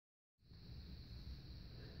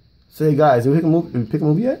So, hey guys, did we pick a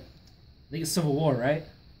movie yet? I think it's Civil War, right?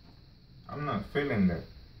 I'm not feeling that.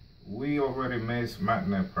 We already made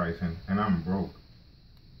matinee pricing, and I'm broke.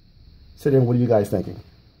 So then, what are you guys thinking?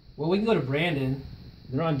 Well, we can go to Brandon.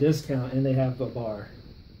 They're on discount, and they have a bar.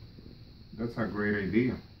 That's a great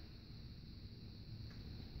idea.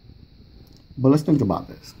 But let's think about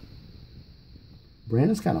this.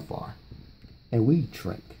 Brandon's kind of far, and we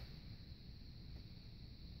drink.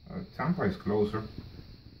 Tampa is closer.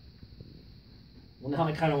 Well, now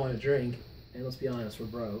I kind of want to drink, and let's be honest, we're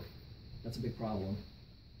broke. That's a big problem.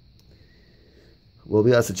 Well,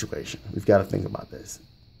 we got a situation. We've got to think about this.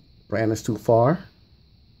 Brandon's too far.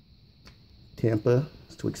 Tampa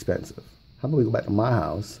is too expensive. How about we go back to my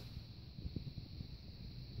house?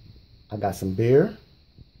 I got some beer.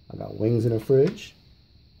 I got wings in the fridge.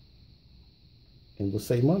 And we'll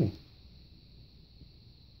save money.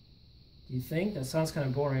 Do you think? That sounds kind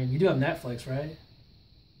of boring. You do have Netflix, right?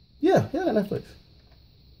 Yeah, I got Netflix.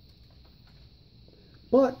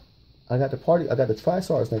 But I got the Five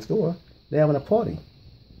Stars next door. They're having a party.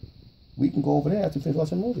 We can go over there after we finish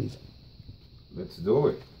watching movies. Let's do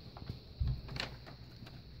it.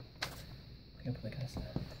 I can't put that kind of stuff.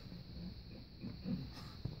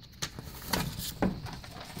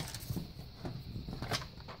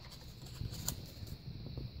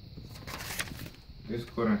 This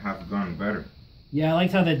couldn't have gone better. Yeah, I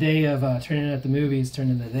liked how the day of turning at the movies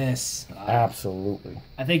turned into this. Absolutely.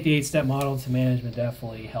 I think the 8-step model to management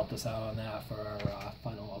definitely helped us out on that for our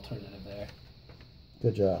final alternative there.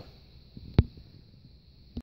 Good job.